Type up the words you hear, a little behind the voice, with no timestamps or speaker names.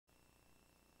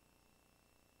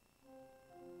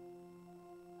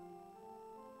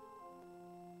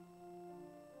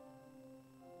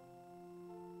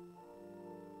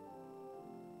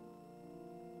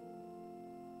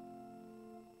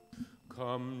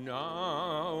Come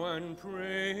now and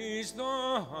praise the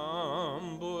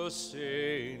humble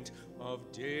saint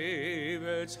of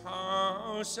David's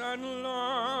house and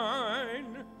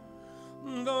line,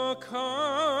 the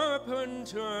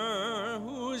carpenter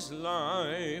whose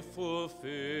life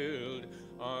fulfilled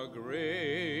our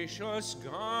gracious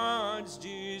God's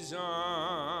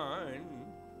design.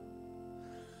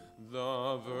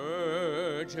 The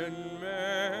Virgin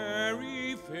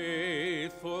Mary,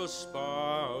 faithful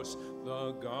spouse,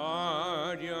 the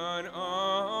guardian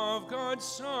of God's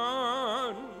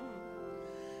Son,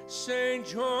 Saint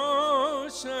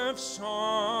Joseph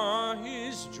saw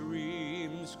his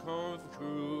dreams come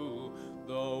true,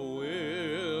 the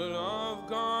will of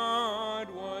God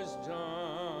was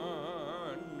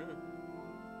done.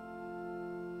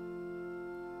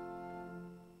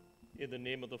 In the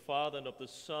name of the Father, and of the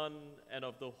Son, and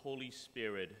of the Holy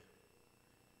Spirit,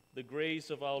 the grace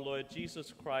of our Lord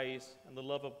Jesus Christ, and the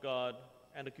love of God,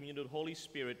 and the communion of the Holy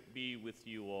Spirit be with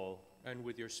you all. And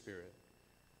with your spirit.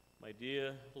 My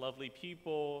dear, lovely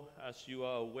people, as you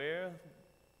are aware,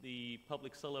 the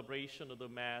public celebration of the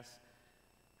Mass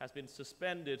has been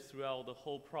suspended throughout the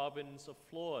whole province of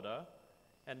Florida,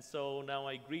 and so now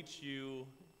I greet you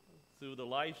through the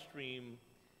live stream.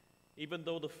 Even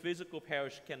though the physical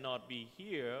parish cannot be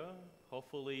here,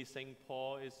 hopefully St.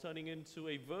 Paul is turning into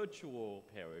a virtual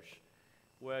parish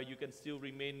where you can still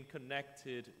remain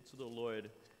connected to the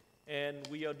Lord. And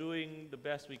we are doing the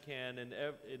best we can in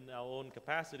our own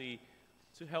capacity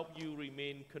to help you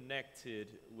remain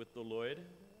connected with the Lord.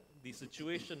 The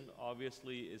situation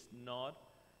obviously is not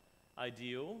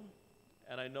ideal,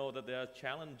 and I know that there are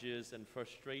challenges and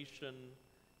frustration,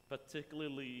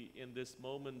 particularly in this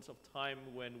moment of time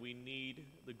when we need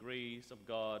the grace of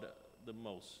God the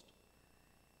most.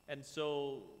 And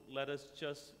so let us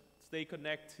just stay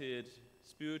connected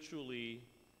spiritually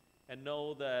and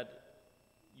know that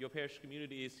your parish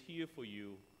community is here for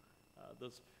you.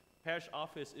 The parish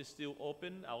office is still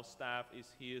open. Our staff is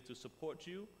here to support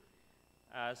you.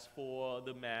 As for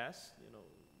the Mass,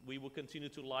 we will continue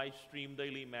to live stream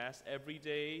daily Mass every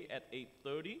day at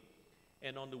 8:30.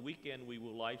 And on the weekend, we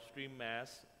will live stream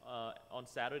Mass on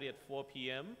Saturday at 4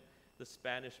 p.m., the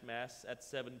Spanish Mass at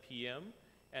 7 p.m.,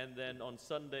 and then on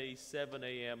Sunday, 7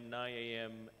 a.m., 9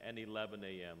 a.m., and 11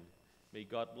 a.m. May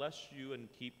God bless you and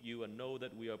keep you, and know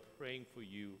that we are praying for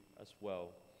you as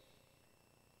well.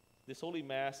 This Holy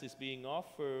Mass is being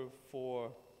offered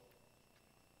for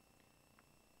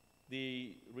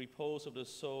the repose of the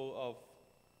soul of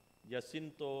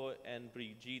Jacinto and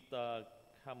Brigita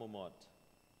Camomot.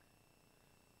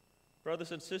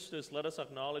 Brothers and sisters, let us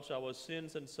acknowledge our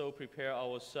sins and so prepare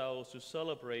ourselves to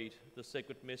celebrate the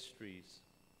sacred mysteries.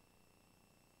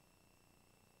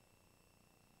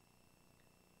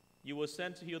 You were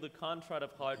sent to heal the contrite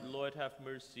of heart. Lord, have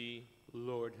mercy.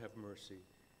 Lord, have mercy.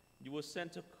 You were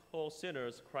sent to call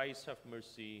sinners. Christ, have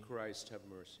mercy. Christ, have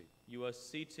mercy. You are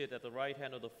seated at the right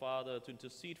hand of the Father to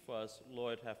intercede for us.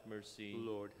 Lord, have mercy.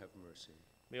 Lord, have mercy.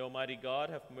 May Almighty God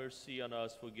have mercy on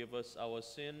us, forgive us our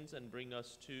sins, and bring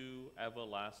us to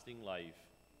everlasting life.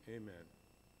 Amen.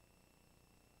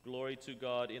 Glory to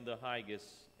God in the highest,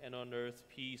 and on earth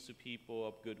peace to people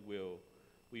of good will.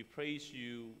 We praise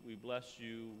you, we bless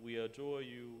you, we adore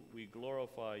you, we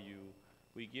glorify you.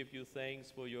 We give you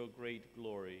thanks for your great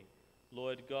glory.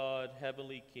 Lord God,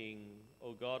 heavenly King,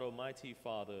 O God, almighty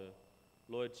Father,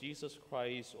 Lord Jesus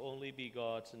Christ, only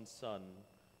begotten Son,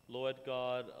 Lord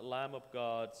God, Lamb of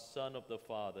God, Son of the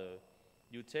Father,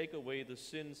 you take away the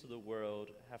sins of the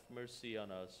world, have mercy on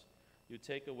us. You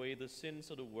take away the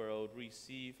sins of the world,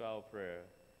 receive our prayer.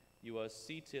 You are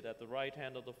seated at the right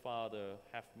hand of the Father,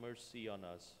 have mercy on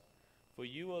us. For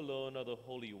you alone are the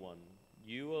Holy One,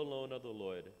 you alone are the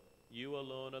Lord, you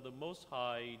alone are the Most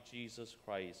High, Jesus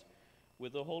Christ,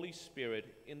 with the Holy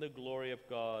Spirit, in the glory of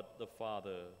God the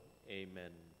Father.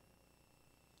 Amen.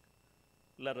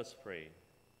 Let us pray.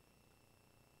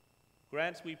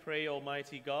 Grant, we pray,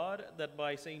 Almighty God, that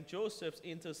by St. Joseph's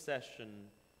intercession,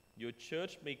 your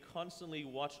church may constantly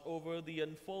watch over the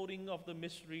unfolding of the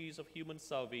mysteries of human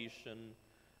salvation,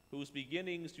 whose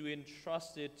beginnings you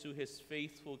entrusted to his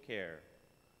faithful care.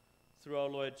 Through our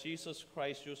Lord Jesus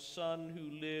Christ, your Son,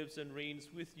 who lives and reigns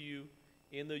with you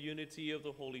in the unity of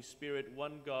the Holy Spirit,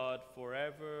 one God,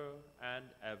 forever and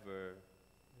ever.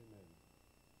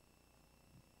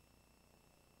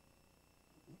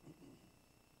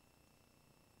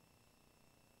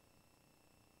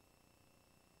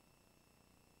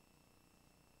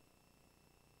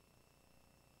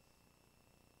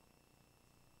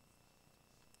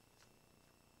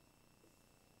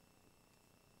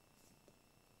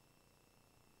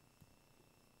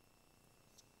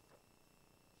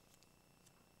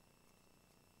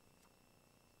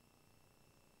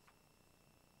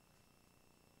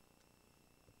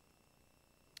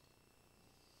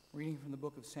 Reading from the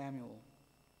book of Samuel.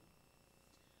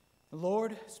 The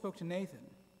Lord spoke to Nathan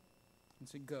and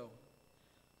said, "Go,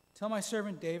 tell my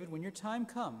servant David, when your time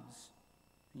comes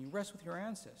and you rest with your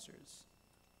ancestors,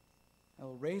 I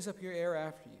will raise up your heir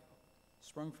after you,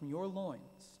 sprung from your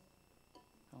loins.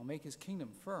 I will make his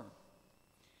kingdom firm.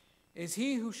 It is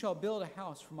he who shall build a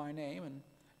house for my name, and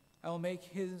I will make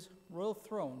his royal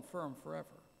throne firm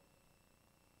forever.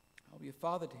 I will be a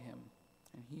father to him,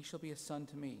 and he shall be a son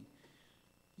to me.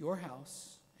 Your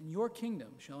house and your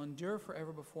kingdom shall endure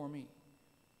forever before me.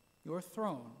 Your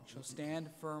throne shall stand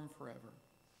firm forever."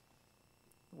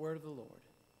 The word of the Lord.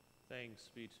 Thanks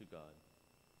be to God.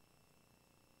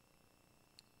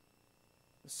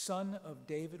 The Son of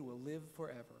David will live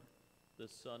forever. The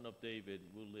Son of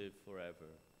David will live forever.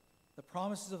 The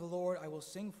promises of the Lord I will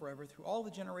sing forever. Through all the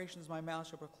generations my mouth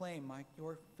shall proclaim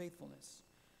your faithfulness.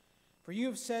 For you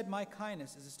have said, "My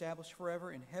kindness is established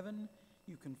forever." In heaven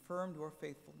you confirmed your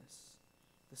faithfulness.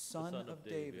 The Son of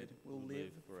David will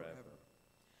live forever.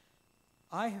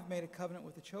 I have made a covenant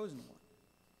with the chosen one.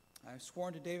 I have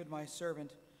sworn to David my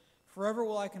servant, "Forever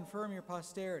will I confirm your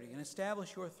posterity and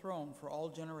establish your throne for all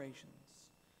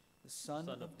generations." The Son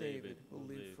of David will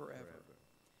live forever.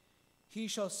 He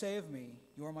shall say of me,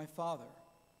 "You are my Father,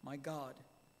 my God,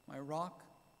 my rock,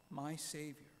 my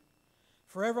Savior."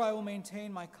 Forever I will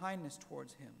maintain my kindness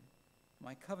towards him.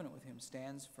 My covenant with him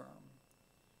stands firm.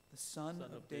 The Son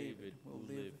of David will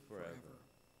live forever.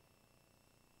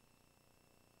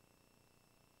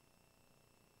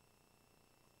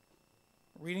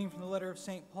 Reading from the letter of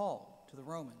St. Paul to the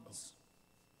Romans.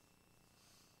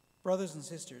 Brothers and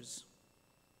sisters,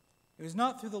 it was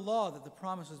not through the law that the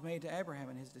promise was made to Abraham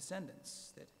and his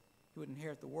descendants, that he would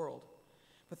inherit the world,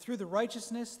 but through the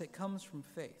righteousness that comes from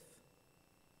faith.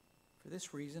 For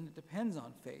this reason, it depends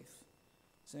on faith,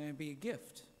 so it may be a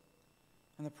gift.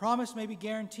 And the promise may be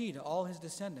guaranteed to all his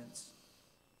descendants,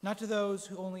 not to those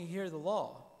who only hear the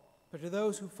law, but to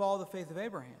those who follow the faith of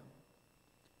Abraham.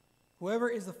 Whoever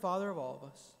is the father of all of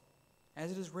us,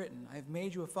 as it is written, "I have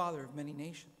made you a father of many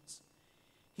nations."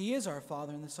 He is our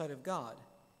Father in the sight of God,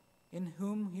 in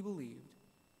whom he believed,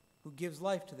 who gives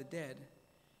life to the dead,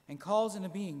 and calls into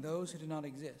being those who do not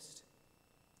exist.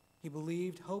 He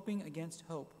believed, hoping against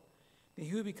hope, that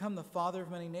he would become the father of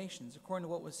many nations, according to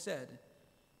what was said,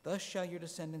 "Thus shall your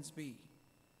descendants be."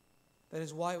 That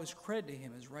is why it was credited to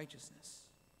him as righteousness.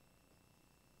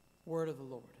 Word of the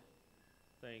Lord.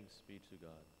 Thanks be to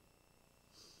God.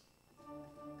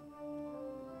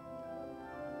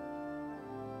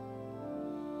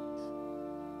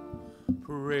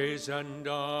 Praise and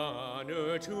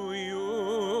honor to you,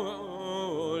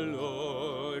 O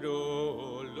Lord,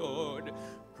 O Lord.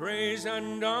 Praise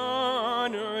and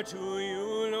honor to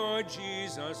you, Lord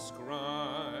Jesus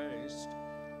Christ.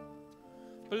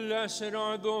 Blessed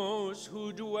are those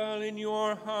who dwell in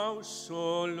your house,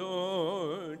 O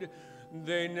Lord.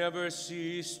 They never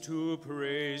cease to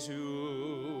praise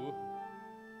you.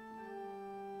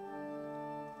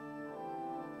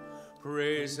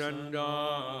 Praise and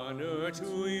honor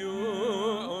to you,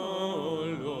 O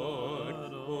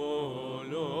Lord, O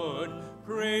Lord.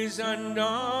 Praise and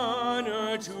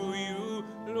honor to you,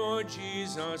 Lord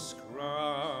Jesus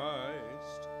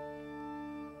Christ.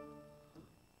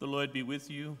 The Lord be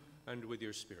with you. And with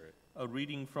your spirit. A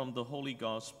reading from the Holy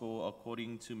Gospel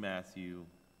according to Matthew.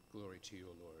 Glory to you,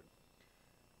 O Lord.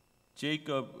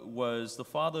 Jacob was the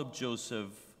father of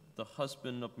Joseph, the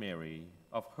husband of Mary.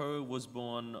 Of her was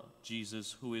born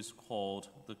Jesus, who is called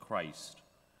the Christ.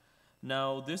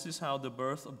 Now this is how the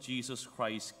birth of Jesus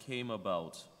Christ came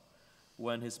about.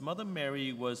 When his mother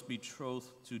Mary was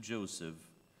betrothed to Joseph,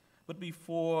 but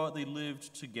before they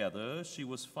lived together, she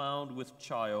was found with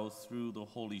child through the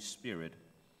Holy Spirit.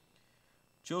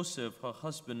 Joseph, her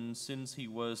husband, since he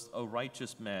was a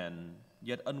righteous man,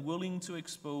 yet unwilling to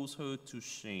expose her to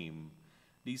shame,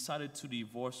 decided to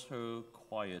divorce her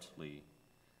quietly.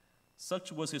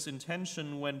 Such was his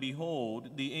intention when,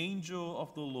 behold, the angel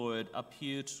of the Lord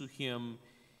appeared to him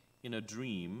in a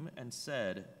dream and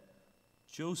said,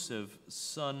 "Joseph,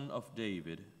 son of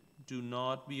David, do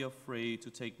not be afraid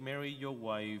to take Mary your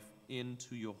wife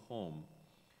into your home,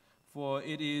 for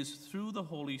it is through the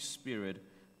Holy Spirit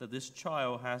that this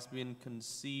child has been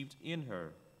conceived in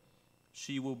her.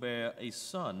 She will bear a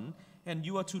son, and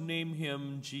you are to name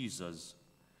him Jesus,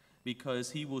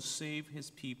 because he will save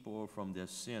his people from their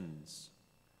sins."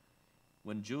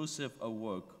 When Joseph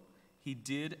awoke, he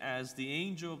did as the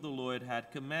angel of the Lord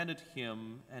had commanded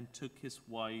him and took his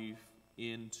wife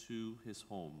into his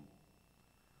home.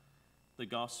 The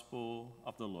Gospel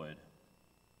of the Lord.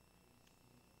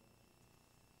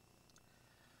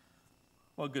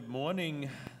 Well, good morning.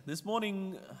 This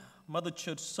morning Mother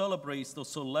Church celebrates the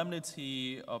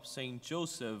solemnity of Saint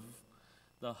Joseph,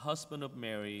 the husband of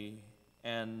Mary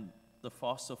and the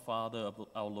foster father of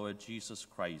our Lord Jesus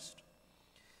Christ.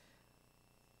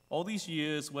 All these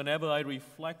years, whenever I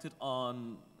reflected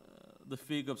on the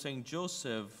figure of Saint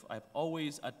Joseph, I've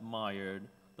always admired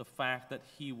the fact that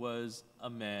he was a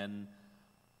man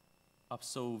of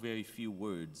so very few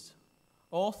words.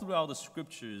 All throughout the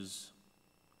scriptures,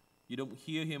 you don't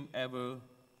hear him ever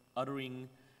uttering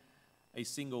a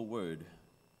single word.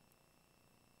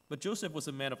 But Joseph was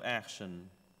a man of action.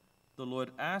 The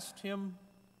Lord asked him,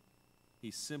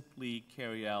 he simply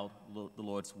carried out the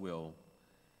Lord's will.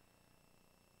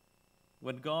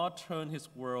 When God turned his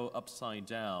world upside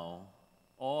down,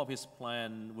 all of his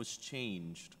plan was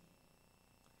changed.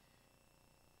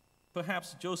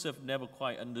 Perhaps Joseph never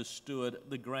quite understood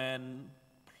the grand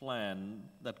plan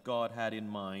that God had in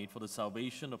mind for the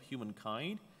salvation of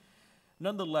humankind.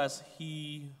 Nonetheless,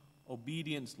 he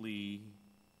obediently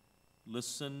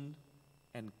listened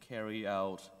and carried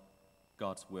out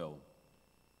God's will.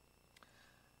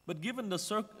 But given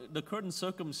the current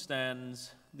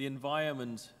circumstance, the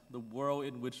environment, the world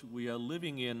in which we are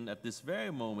living in at this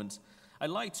very moment, I'd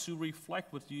like to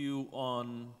reflect with you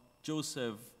on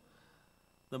Joseph,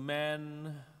 the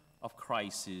man of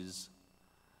crisis,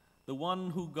 the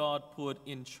one who God put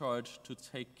in charge to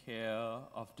take care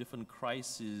of different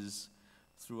crises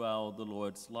throughout the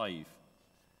Lord's life.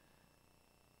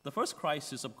 The first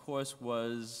crisis, of course,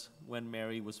 was when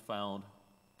Mary was found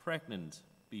pregnant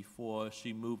before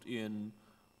she moved in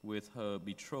with her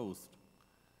betrothed.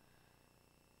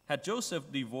 Had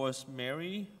Joseph divorced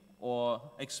Mary or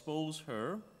exposed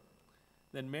her,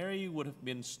 then Mary would have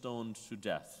been stoned to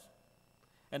death.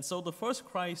 And so the first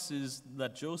crisis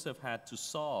that Joseph had to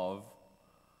solve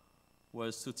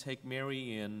was to take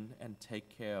Mary in and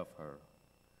take care of her.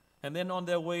 And then on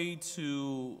their way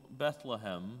to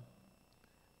Bethlehem,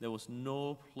 there was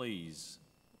no place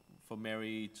for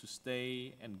Mary to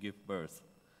stay and give birth.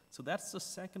 So that's the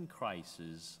second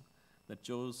crisis that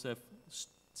Joseph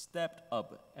stepped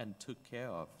up and took care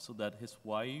of so that his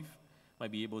wife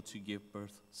might be able to give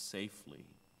birth safely.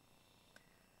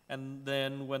 And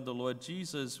then when the Lord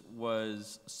Jesus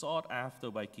was sought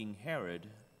after by King Herod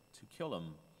to kill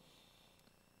him,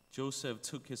 Joseph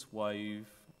took his wife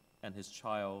and his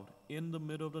child in the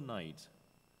middle of the night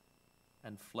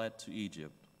and fled to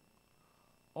Egypt.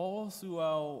 All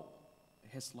throughout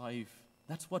his life,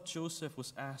 that's what Joseph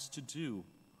was asked to do,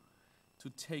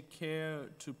 to take care,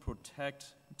 to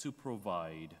protect, to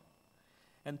provide,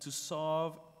 and to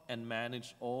solve and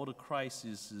manage all the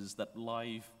crises that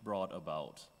life brought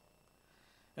about.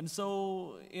 And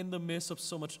so, in the midst of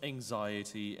so much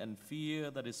anxiety and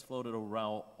fear that is floated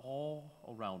around all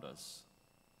around us,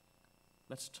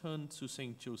 let's turn to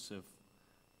Saint Joseph,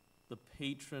 the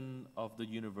patron of the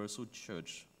universal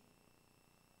church,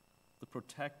 the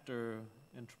protector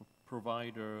and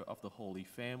provider of the Holy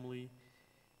Family,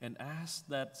 and ask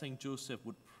that Saint Joseph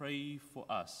would pray for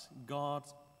us,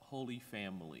 God's Holy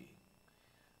Family,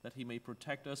 that he may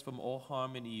protect us from all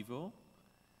harm and evil,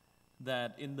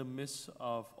 that in the midst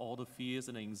of all the fears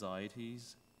and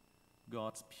anxieties,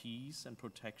 God's peace and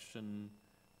protection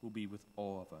will be with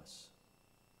all of us.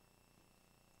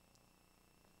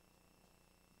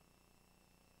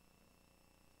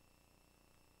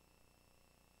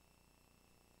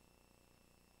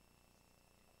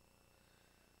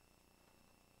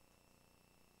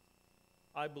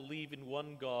 I believe in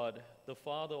one God, the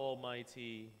Father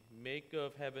Almighty, maker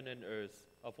of heaven and earth,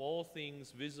 of all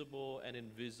things visible and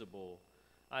invisible.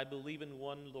 I believe in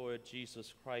one Lord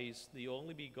Jesus Christ, the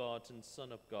only begotten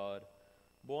Son of God,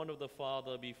 born of the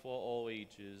Father before all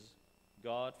ages,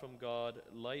 God from God,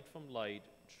 light from light,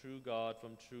 true God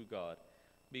from true God,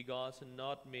 begotten,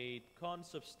 not made,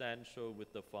 consubstantial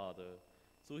with the Father.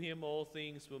 Through him all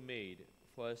things were made.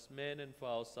 For us men and for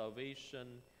our salvation,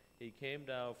 he came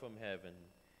down from heaven,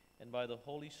 and by the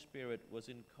Holy Spirit was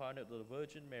incarnate of the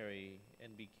Virgin Mary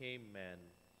and became man.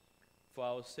 For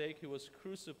our sake he was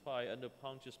crucified under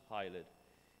Pontius Pilate.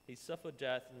 He suffered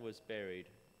death and was buried,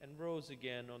 and rose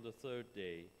again on the third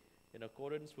day. In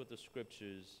accordance with the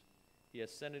Scriptures, he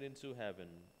ascended into heaven,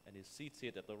 and is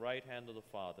seated at the right hand of the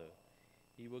Father.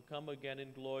 He will come again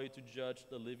in glory to judge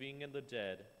the living and the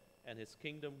dead, and his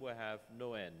kingdom will have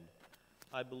no end.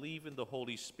 I believe in the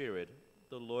Holy Spirit,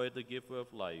 the Lord, the giver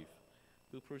of life,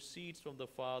 who proceeds from the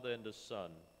Father and the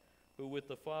Son, who with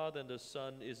the Father and the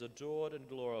Son is adored and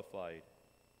glorified,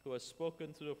 who has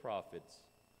spoken through the prophets.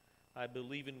 I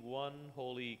believe in one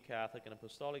holy Catholic and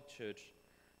Apostolic Church.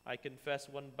 I confess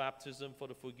one baptism for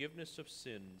the forgiveness of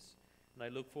sins, and I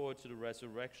look forward to the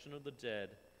resurrection of the dead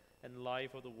and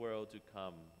life of the world to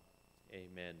come.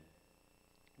 Amen.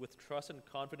 With trust and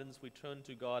confidence, we turn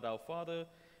to God our Father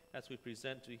as we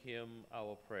present to him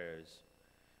our prayers.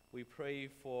 We pray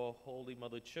for Holy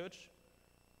Mother Church.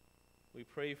 We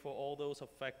pray for all those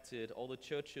affected, all the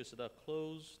churches that are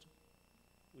closed.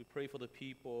 We pray for the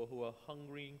people who are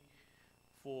hungry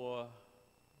for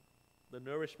the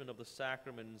nourishment of the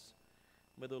sacraments.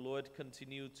 May the Lord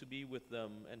continue to be with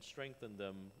them and strengthen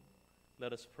them.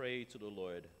 Let us pray to the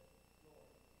Lord.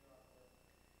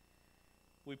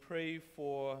 We pray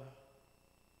for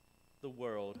the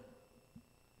world,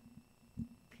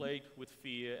 plagued with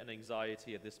fear and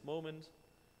anxiety at this moment,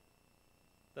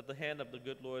 that the hand of the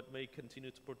good Lord may continue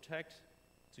to protect,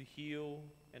 to heal,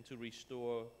 and to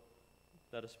restore.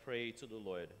 Let us pray to the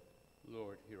Lord.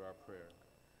 Lord, hear our prayer.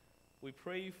 We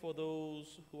pray for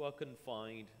those who are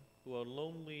confined, who are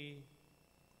lonely,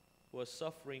 who are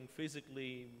suffering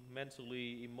physically,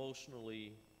 mentally,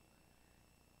 emotionally.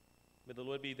 May the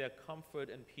Lord be their comfort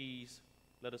and peace.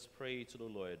 Let us pray to the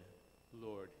Lord.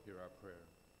 Lord, hear our prayer.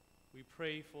 We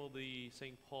pray for the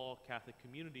St. Paul Catholic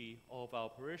community, all of our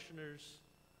parishioners.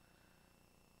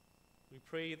 We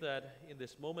pray that in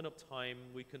this moment of time,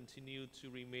 we continue to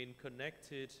remain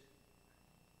connected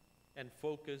and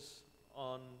focus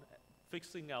on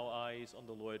fixing our eyes on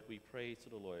the Lord. We pray to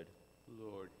the Lord.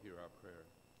 Lord, hear our prayer.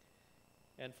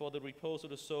 And for the repose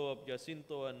of the soul of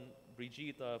Jacinto and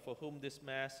Brigida, for whom this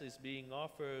Mass is being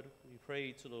offered, we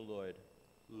pray to the Lord.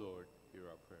 Lord, hear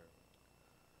our prayer.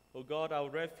 O God, our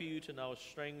refuge and our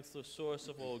strength, the source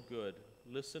of all good,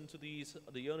 listen to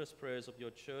the earnest prayers of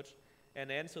your church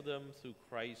and answer them through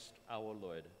Christ our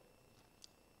Lord.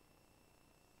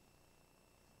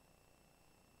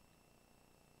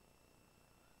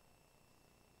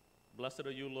 Blessed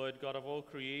are you, Lord, God of all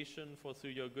creation, for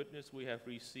through your goodness we have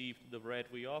received the bread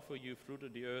we offer you, fruit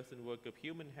of the earth and work of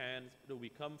human hands, that we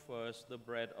become for us the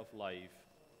bread of life.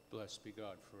 Blessed be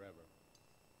God forever.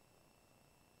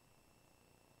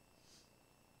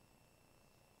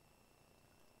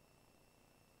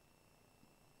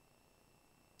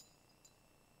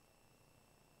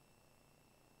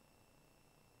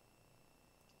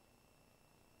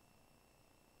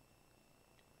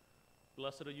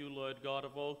 Blessed are you, Lord, God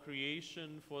of all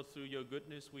creation, for through your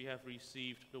goodness we have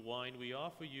received the wine we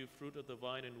offer you, fruit of the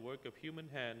vine and work of human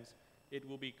hands. It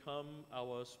will become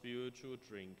our spiritual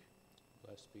drink.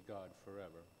 Blessed be God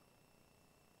forever.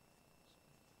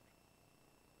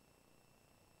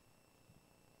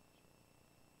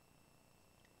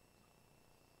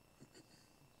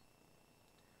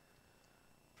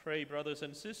 Pray, brothers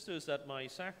and sisters, that my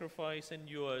sacrifice and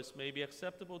yours may be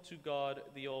acceptable to God,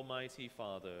 the Almighty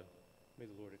Father. May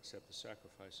the Lord accept the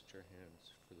sacrifice at your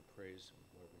hands for the praise of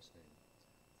the Lord his name,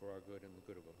 for our good and the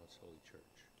good of God's holy church.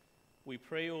 We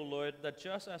pray, O Lord, that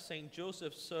just as St.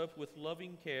 Joseph served with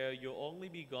loving care your only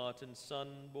begotten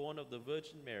Son, born of the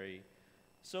Virgin Mary,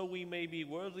 so we may be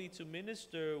worthy to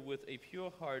minister with a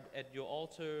pure heart at your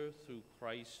altar through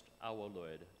Christ our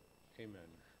Lord. Amen.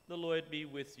 The Lord be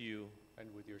with you.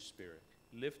 And with your spirit.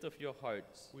 Lift up your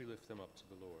hearts. We lift them up to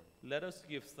the Lord. Let us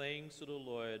give thanks to the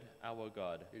Lord our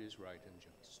God. It is right and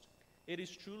just. It is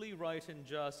truly right and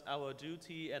just, our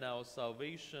duty and our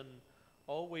salvation,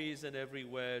 always and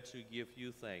everywhere to give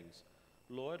you thanks.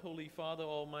 Lord, Holy Father,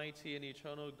 Almighty and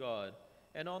eternal God,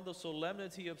 and on the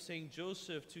solemnity of St.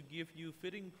 Joseph to give you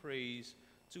fitting praise,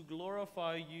 to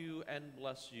glorify you and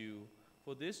bless you.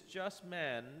 For this just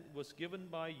man was given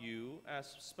by you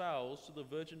as spouse to the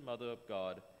Virgin Mother of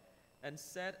God, and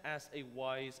set as a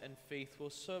wise and faithful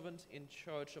servant in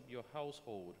charge of your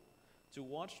household, to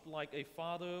watch like a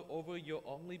father over your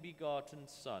only begotten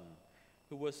Son,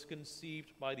 who was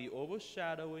conceived by the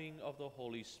overshadowing of the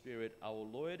Holy Spirit, our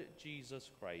Lord Jesus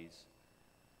Christ.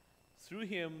 Through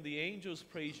him the angels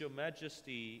praise your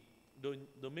majesty,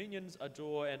 dominions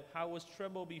adore, and powers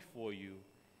tremble before you.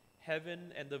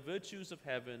 Heaven and the virtues of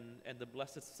heaven and the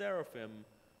blessed seraphim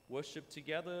worship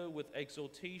together with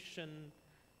exultation.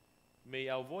 May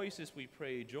our voices, we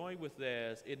pray, join with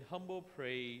theirs in humble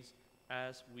praise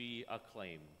as we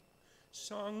acclaim.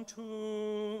 Sanctus,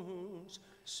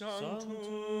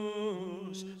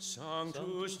 Sanctus,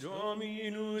 Sanctus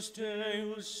Dominus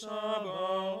Deus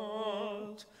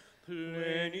Sabaoth,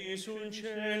 plenis in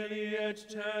celi et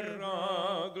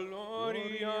terra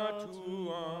gloria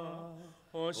tua.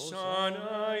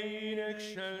 Hosanna in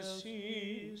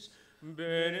excelsis,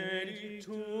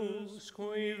 benedictus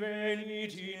qui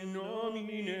venit in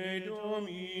nomine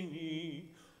Domini,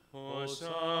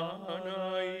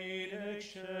 Hosanna in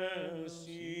excelsis.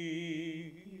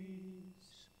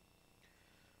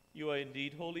 You are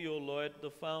indeed holy, O Lord,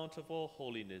 the fount of all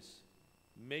holiness.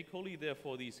 Make holy,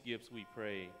 therefore, these gifts, we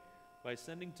pray, by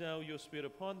sending down your Spirit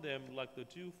upon them like the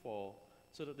dewfall,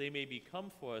 so that they may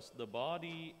become for us the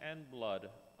body and blood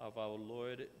of our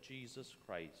Lord Jesus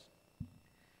Christ.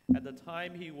 At the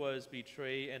time he was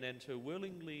betrayed and entered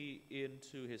willingly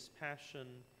into his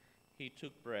passion, he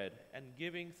took bread, and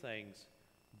giving thanks,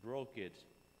 broke it,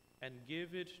 and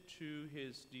gave it to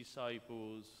his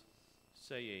disciples,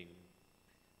 saying,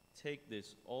 "Take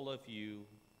this, all of you,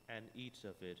 and eat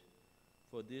of it,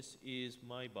 for this is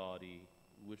my body,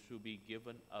 which will be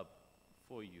given up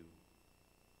for you."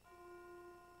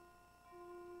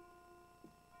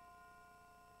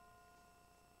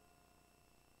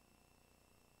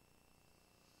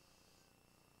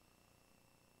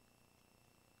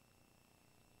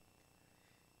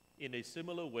 In a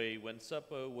similar way, when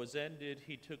supper was ended,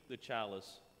 he took the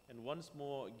chalice, and once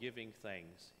more giving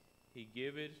thanks, he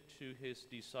gave it to his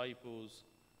disciples,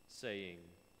 saying,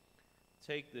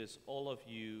 "Take this, all of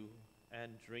you,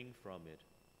 and drink from it,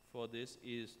 for this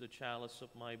is the chalice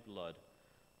of my blood,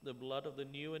 the blood of the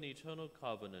new and eternal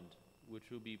covenant,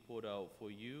 which will be poured out for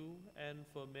you and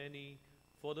for many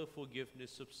for the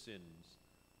forgiveness of sins.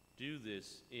 Do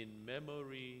this in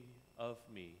memory of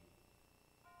me."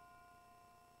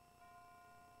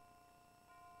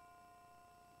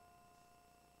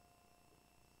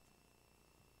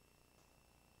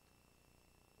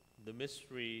 The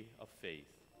mystery of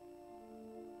faith.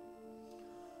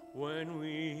 When we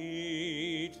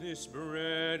eat this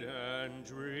bread and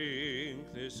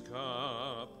drink this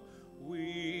cup,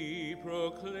 we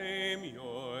proclaim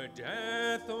your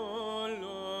death, O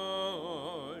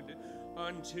Lord,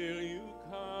 until you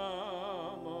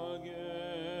come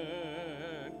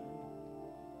again.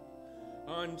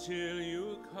 Until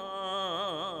you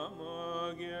come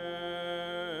again.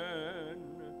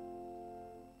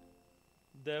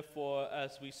 Therefore,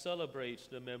 as we celebrate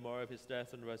the memory of his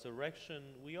death and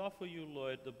resurrection, we offer you,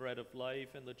 Lord, the bread of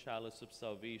life and the chalice of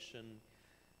salvation,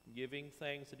 giving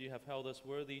thanks that you have held us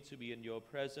worthy to be in your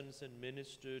presence and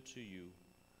minister to you.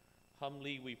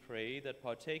 Humbly we pray that,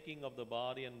 partaking of the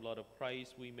body and blood of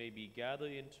Christ, we may be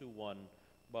gathered into one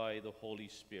by the Holy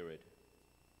Spirit.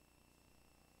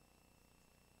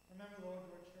 Remember, Lord,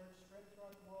 your church spread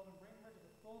throughout the world, and bring her to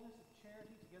the fullness of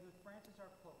charity, together with Francis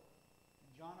our Pope,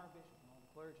 and John our Bishop, and all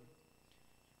the clergy.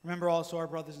 Remember also our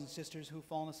brothers and sisters who have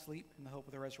fallen asleep in the hope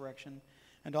of the resurrection,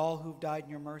 and all who have died in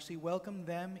your mercy. Welcome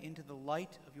them into the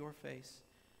light of your face.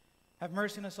 Have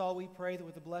mercy on us all, we pray, that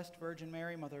with the blessed Virgin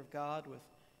Mary, Mother of God, with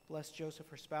blessed Joseph,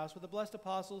 her spouse, with the blessed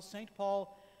apostles, St.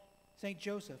 Paul, St.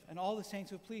 Joseph, and all the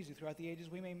saints who have pleased you throughout the ages,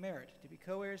 we may merit to be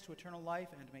co-heirs to eternal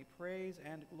life, and may praise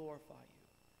and glorify you.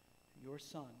 Through your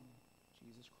Son,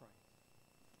 Jesus Christ.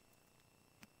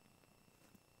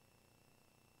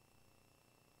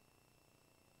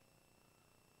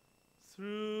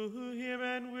 Through him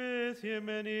and with him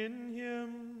and in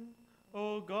him,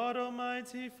 O God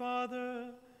Almighty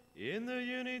Father, in the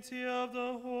unity of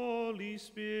the Holy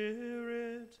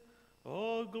Spirit,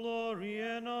 all glory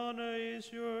and honor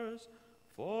is yours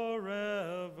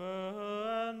forever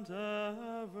and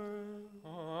ever.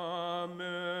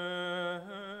 Amen.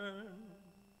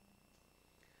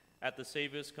 At the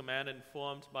Savior's command,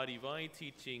 informed by divine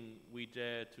teaching, we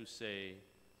dare to say,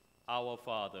 Our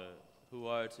Father, who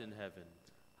art in heaven,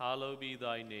 hallowed be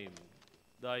thy name.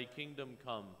 Thy kingdom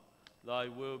come, thy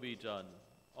will be done,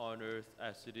 on earth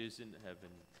as it is in heaven.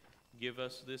 Give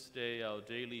us this day our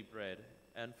daily bread,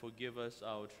 and forgive us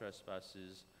our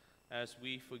trespasses, as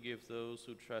we forgive those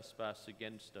who trespass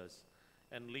against us.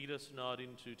 And lead us not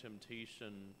into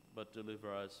temptation, but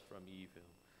deliver us from evil.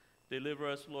 Deliver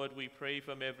us, Lord, we pray,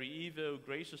 from every evil.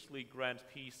 Graciously grant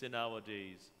peace in our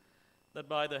days, that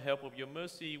by the help of your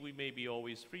mercy we may be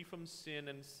always free from sin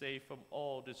and safe from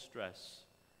all distress,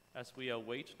 as we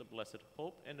await the blessed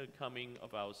hope and the coming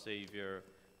of our Savior,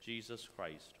 Jesus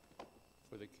Christ.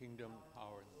 For the kingdom,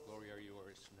 power, and glory are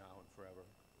yours, now and forever.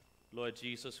 Lord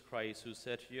Jesus Christ, who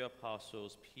said to your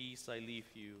apostles, Peace I leave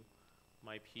you,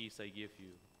 my peace I give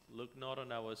you. Look not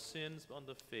on our sins, but on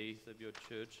the faith of your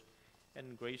church,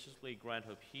 and graciously grant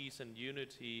her peace and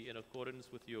unity in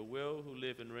accordance with your will, who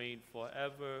live and reign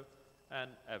forever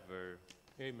and ever.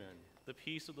 Amen. The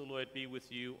peace of the Lord be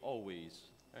with you always.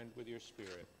 And with your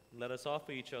spirit. Let us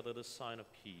offer each other the sign of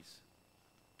peace.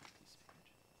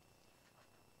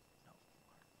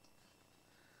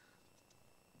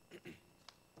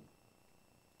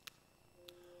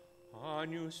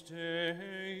 Agnus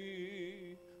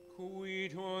Dei, qui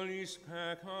tollis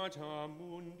peccata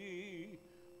mundi,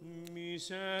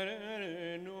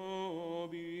 miserere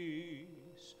nobis.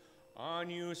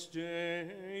 Agnus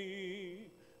Dei,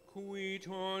 qui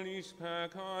tollis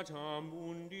peccata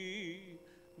mundi,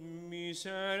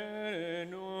 miserere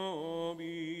nobis,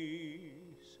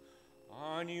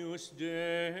 Agnus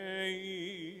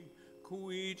Dei,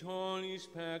 qui tollis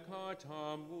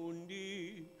peccata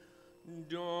mundi,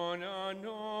 dona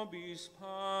nobis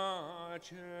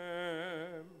pacem.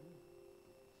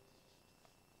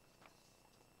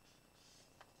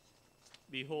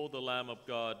 Behold the Lamb of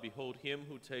God, behold him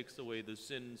who takes away the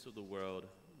sins of the world.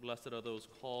 Blessed are those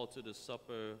called to the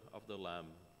supper of the Lamb.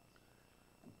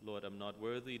 Lord, I'm not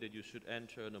worthy that you should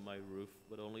enter under my roof,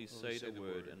 but only say the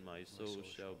word, and my soul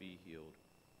shall be healed.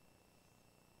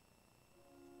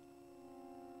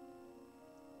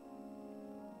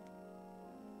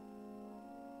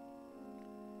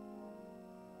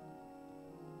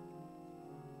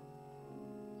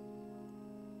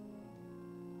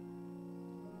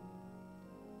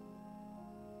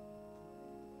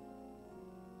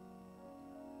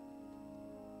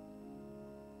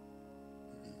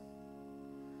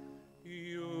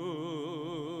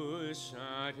 You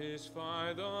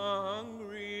satisfy the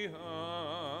hungry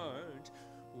heart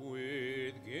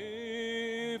with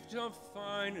gift of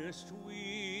finest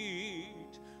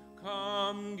wheat.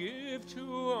 Come, give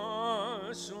to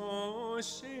us, O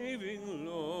saving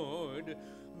Lord,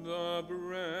 the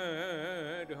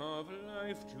bread of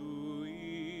life to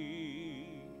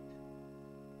eat.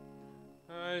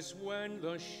 As when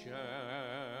the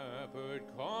shepherd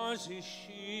calls his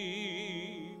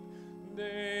sheep,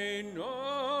 they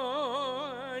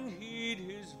know and heed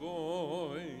his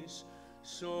voice.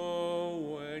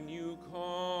 So when you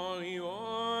call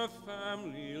your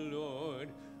family,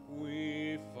 Lord,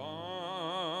 we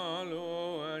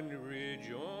follow and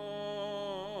rejoice.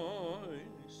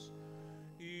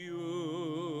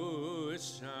 You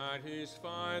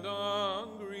satisfy the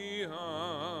hungry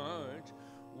heart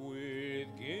with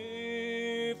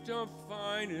gift of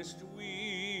finest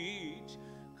wheat.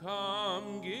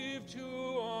 Come, give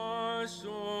to us,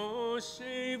 O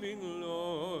saving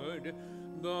Lord,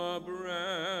 the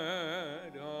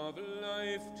bread of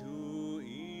life to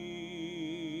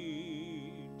eat.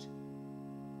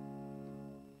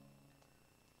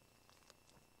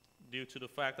 Due to the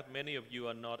fact that many of you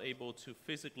are not able to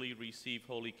physically receive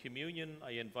Holy Communion,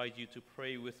 I invite you to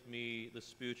pray with me the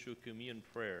spiritual communion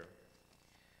prayer.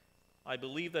 I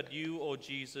believe that you, O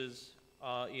Jesus,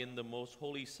 are in the most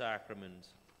holy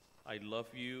sacrament. I love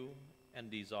you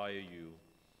and desire you.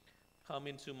 Come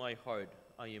into my heart,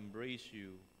 I embrace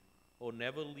you. Oh,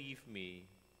 never leave me.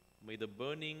 May the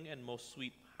burning and most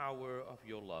sweet power of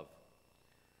your love.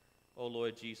 O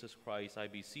Lord Jesus Christ, I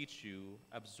beseech you,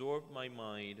 absorb my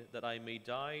mind that I may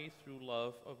die through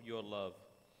love of your love,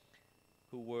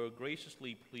 who were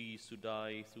graciously pleased to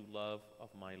die through love of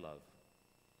my love.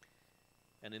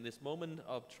 And in this moment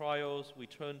of trials, we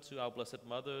turn to our Blessed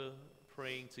Mother,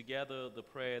 praying together the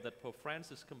prayer that Pope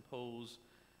Francis composed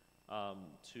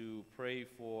to pray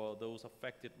for those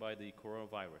affected by the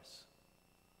coronavirus.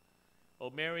 O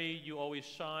Mary, you always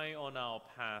shine on our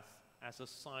path as a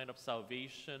sign of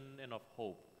salvation and of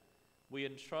hope. We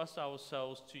entrust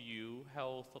ourselves to you,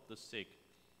 health of the sick,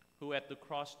 who at the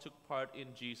cross took part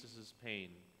in Jesus' pain,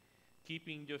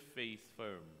 keeping your faith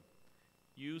firm.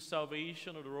 You,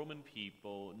 salvation of the Roman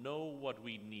people, know what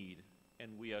we need,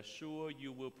 and we are sure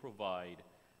you will provide,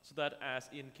 so that as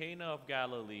in Cana of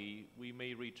Galilee, we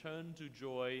may return to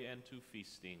joy and to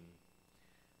feasting.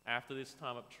 After this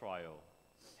time of trial,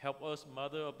 help us,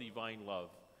 Mother of divine love,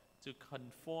 to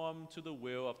conform to the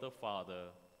will of the Father,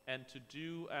 and to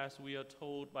do as we are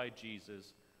told by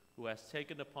Jesus, who has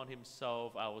taken upon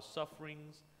himself our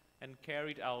sufferings and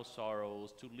carried our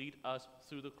sorrows to lead us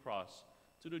through the cross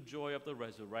to the joy of the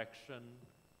resurrection.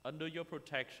 Under your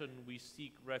protection we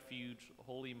seek refuge,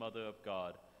 Holy Mother of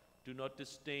God. Do not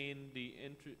disdain the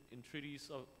entreaties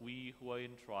of we who are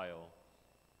in trial,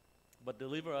 but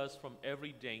deliver us from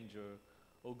every danger,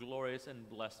 O glorious and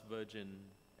blessed Virgin.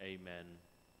 Amen.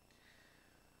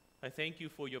 I thank you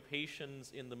for your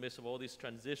patience in the midst of all these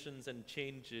transitions and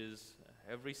changes.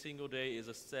 Every single day is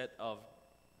a set of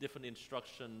different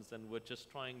instructions, and we're just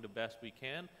trying the best we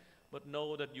can. But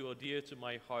know that you are dear to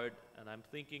my heart, and I'm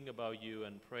thinking about you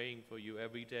and praying for you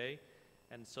every day.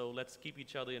 And so let's keep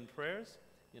each other in prayers.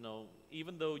 You know,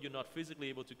 even though you're not physically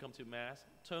able to come to Mass,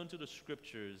 turn to the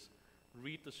Scriptures,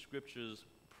 read the Scriptures,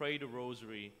 pray the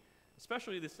Rosary.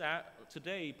 Especially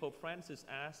today, Pope Francis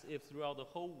asked if throughout the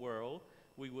whole world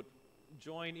we would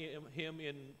join him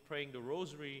in praying the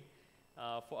Rosary.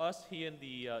 For us here in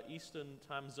the Eastern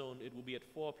time zone, it will be at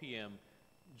 4 p.m.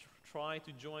 Try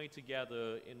to join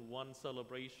together in one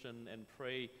celebration and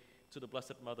pray to the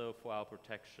Blessed Mother for our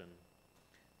protection.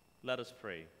 Let us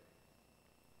pray.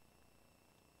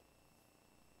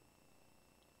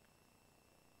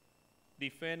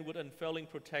 Defend with unfailing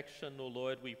protection, O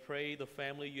Lord, we pray, the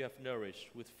family you have nourished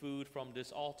with food from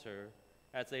this altar,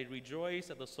 as they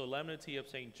rejoice at the solemnity of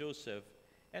St. Joseph,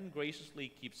 and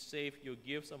graciously keep safe your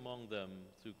gifts among them,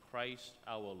 through Christ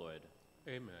our Lord.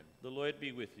 Amen. The Lord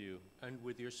be with you. And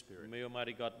with your spirit. May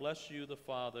Almighty God bless you, the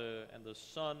Father, and the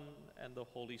Son, and the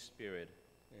Holy Spirit.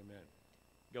 Amen.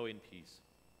 Go in peace.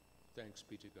 Thanks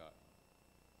be to God.